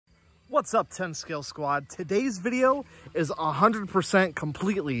What's up, 10 Scale Squad? Today's video is 100%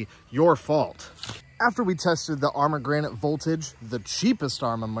 completely your fault. After we tested the Arrma Granite Voltage, the cheapest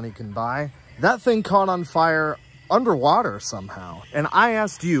Arrma money can buy, that thing caught on fire underwater somehow. And I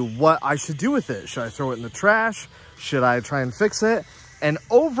asked you what I should do with it. Should I throw it in the trash? Should I try and fix it? And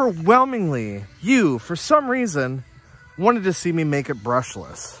overwhelmingly, you, for some reason, wanted to see me make it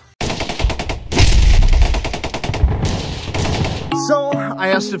brushless. So I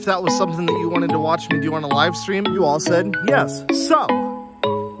asked if that was something that you wanted to watch me do on a live stream. You all said yes.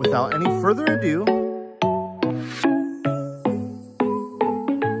 So without any further ado,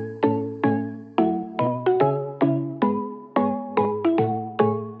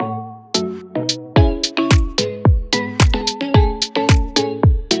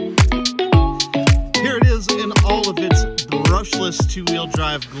 here it is in all of its brushless two-wheel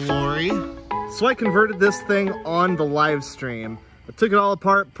drive glory. So I converted this thing on the live stream. I took it all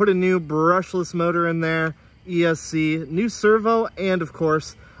apart, put a new brushless motor in there, ESC, new servo, and of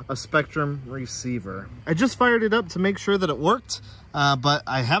course, a Spectrum receiver. I just fired it up to make sure that it worked, but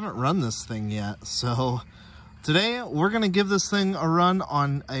I haven't run this thing yet. So today, we're gonna give this thing a run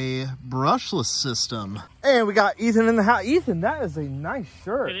on a brushless system. And we got Ethan in the house. Ethan, that is a nice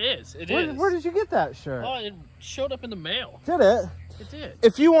shirt. It is, it is. Where did you get that shirt? Oh, it showed up in the mail. Did it? It did.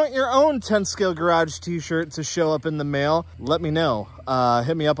 If you want your own 10 Scale Garage t-shirt to show up in the mail, let me know.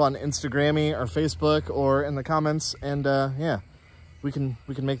 Hit me up on Instagrammy or Facebook or in the comments, and yeah, we can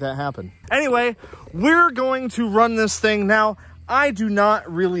make that happen. Anyway, we're going to run this thing. Now, I do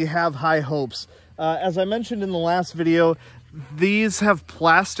not really have high hopes. As I mentioned in the last video, these have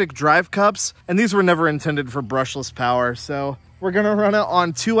plastic drive cups, and these were never intended for brushless power, so we're gonna run it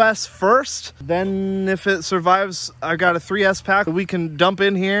on 2S first. Then if it survives, I got a 3S pack we can dump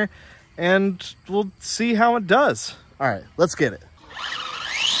in here and we'll see how it does. All right, let's get it.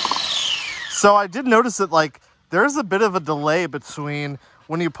 So I did notice that there's a bit of a delay between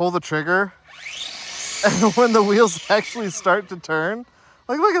when you pull the trigger and when the wheels actually start to turn.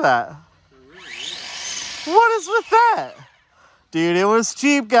 Look at that. What is with that? Dude, it was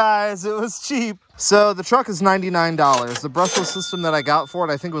cheap, guys. It was cheap. So the truck is $99. The brushless system that I got for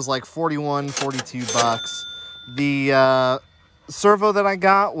it, I think was like 41, 42 bucks. The servo that I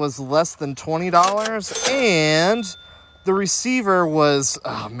got was less than $20. And the receiver was,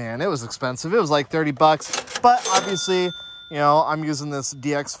 oh man, it was expensive. It was like 30 bucks. But obviously, you know, I'm using this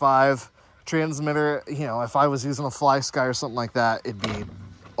DX5 transmitter. You know, if I was using a Fly Sky or something like that, it'd be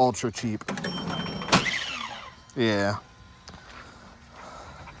ultra cheap. Yeah.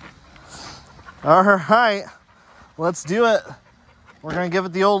 All right, let's do it. We're gonna give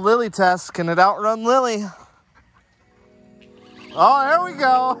it the old Lily test. Can it outrun Lily? Oh, there we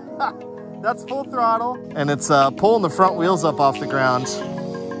go. That's full throttle. And it's pulling the front wheels up off the ground.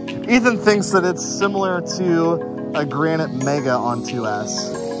 Ethan thinks that it's similar to a Granite Mega on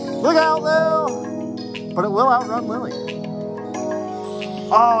 2S. Look out, Lil! But it will outrun Lily.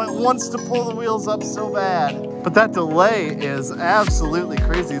 Oh, it wants to pull the wheels up so bad. But that delay is absolutely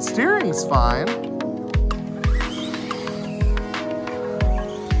crazy. Steering's fine.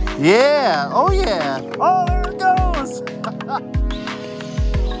 Yeah, oh yeah. Oh, there it goes.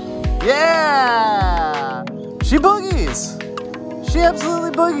 Yeah, she boogies. She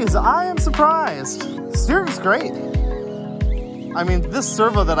absolutely boogies. I am surprised. Steering's great. I mean, this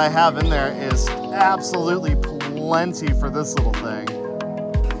servo that I have in there is absolutely plenty for this little thing.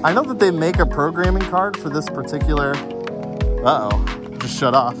 I know that they make a programming card for this particular... Uh-oh, just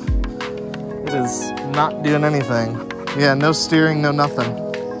shut off. It is not doing anything. Yeah, no steering, no nothing.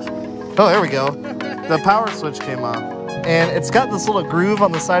 Oh, there we go. The power switch came on. And it's got this little groove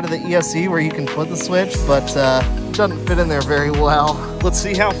on the side of the ESC where you can put the switch, but it doesn't fit in there very well. Let's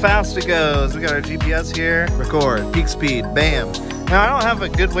see how fast it goes. We got our GPS here. Record, peak speed, bam. Now, I don't have a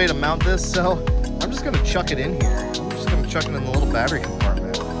good way to mount this, so I'm just gonna chuck it in here. I'm just gonna chuck it in the little battery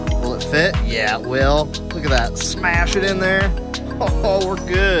compartment. Will it fit? Yeah, it will. Look at that. Smash it in there. Oh, we're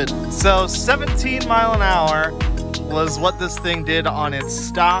good. So 17 mile an hour was what this thing did on its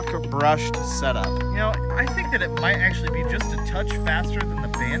stock brushed setup. You know, I think that it might actually be just a touch faster than the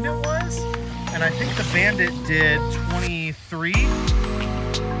Bandit was. And I think the Bandit did 23. Oh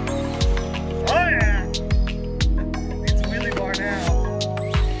yeah! It's wheelie bar now.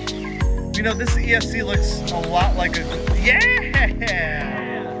 You know, this ESC looks a lot like a... Yeah!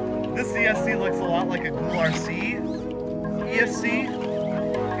 This ESC looks a lot like a Cool RC ESC,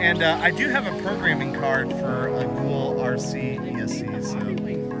 and I do have a programming card for a Cool RC ESC, so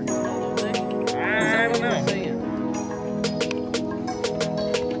I don't know.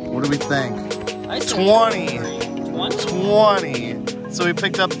 What do we think? 20. 20. So we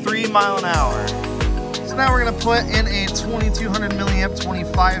picked up 3 mile an hour. So now we're gonna put in a 2200 milliamp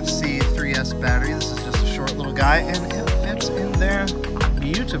 25C 3S battery. This is just a short little guy and it fits in there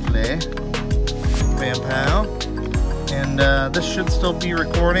beautifully. Bam pow. And this should still be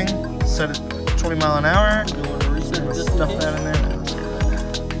recording. Set it 20 mile an hour. You want to reset I'm gonna this stuff again? that in there. No,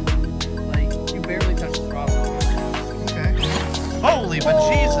 that's good. Like, you barely touched the throttle. Okay. Holy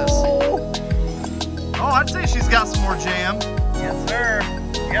bejesus. Oh, I'd say she's got some more jam. Yes, sir.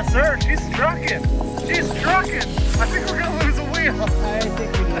 Yes, sir. She's trucking. She's trucking. I think we're gonna lose a wheel. I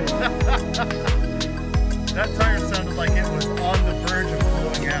think we did. That tire sounded like it was on the verge of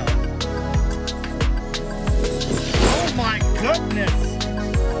blowing out. Oh my goodness.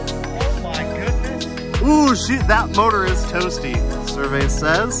 Oh my goodness. Ooh, that motor is toasty, survey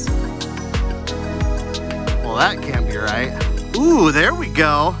says. Well, that can't be right. Ooh, there we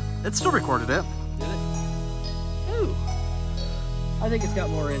go. It still recorded it. Did it? Ooh. I think it's got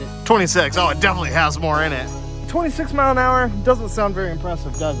more in it. 26. Oh, it definitely has more in it. 26 mile an hour doesn't sound very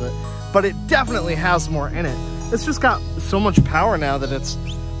impressive, does it? But it definitely has more in it. It's just got so much power now that it's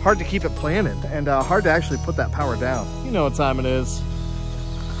hard to keep it planted and hard to actually put that power down. You know what time it is.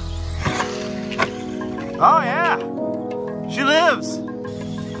 Oh yeah, she lives.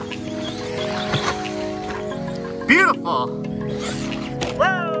 Beautiful.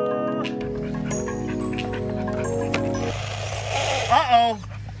 Whoa. Uh-oh,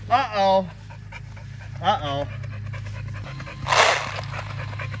 uh-oh, uh-oh.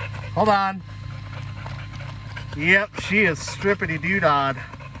 Hold on. Yep, she is strippity-doo-dod.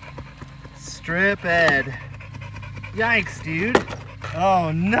 Stripped. Yikes, dude.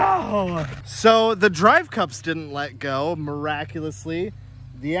 Oh no! So the drive cups didn't let go, miraculously.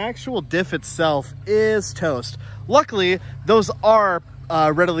 The actual diff itself is toast. Luckily, those are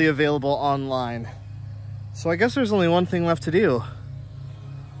readily available online. So I guess there's only one thing left to do.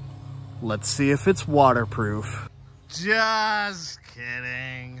 Let's see if it's waterproof. Just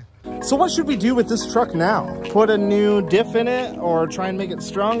kidding. So what should we do with this truck now? Put a new diff in it, or try and make it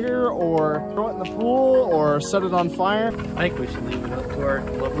stronger, or throw it in the pool, or set it on fire? I think we should leave it up to our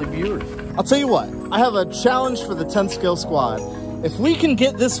lovely viewers. I'll tell you what, I have a challenge for the 10 Skill Squad. If we can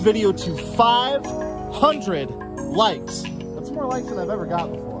get this video to 500 likes, that's more likes than I've ever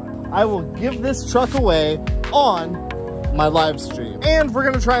got before, I will give this truck away on my live stream. And we're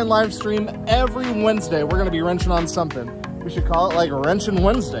gonna try and live stream every Wednesday. We're gonna be wrenching on something. We should call it like Wrenching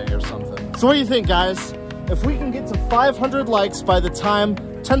Wednesday or something. So what do you think, guys? If we can get to 500 likes by the time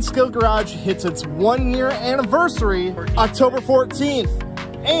 10 Skill Garage hits its 1 year anniversary, October 14th.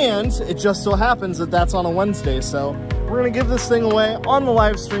 And it just so happens that that's on a Wednesday. So we're gonna give this thing away on the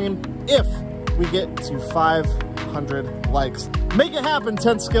live stream if we get to 500 likes. Make it happen,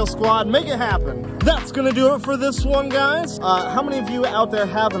 10 Skill Squad, make it happen. That's gonna do it for this one, guys. How many of you out there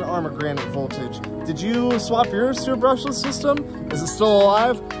have an Arrma Granite Voltage? Did you swap yours to a brushless system? Is it still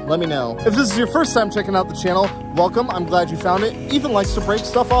alive? Let me know. If this is your first time checking out the channel, welcome, I'm glad you found it. Ethan likes to break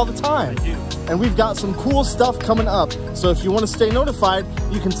stuff all the time. I do. And we've got some cool stuff coming up. So if you want to stay notified,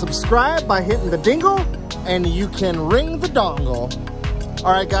 you can subscribe by hitting the dingle, and you can ring the dongle.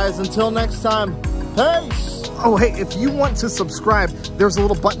 All right, guys, until next time, peace. Oh, hey, if you want to subscribe, there's a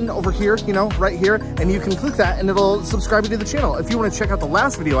little button over here, you know, right here, and you can click that and it'll subscribe you to the channel. If you want to check out the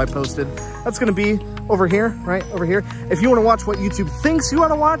last video I posted, that's going to be over here, right over here. If you want to watch what YouTube thinks you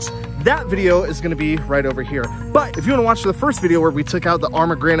want to watch, that video is going to be right over here. But if you want to watch the first video where we took out the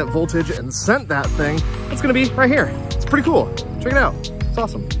Arrma Granite Voltage and sent that thing, it's going to be right here. It's pretty cool. Check it out. It's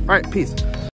awesome. All right, peace.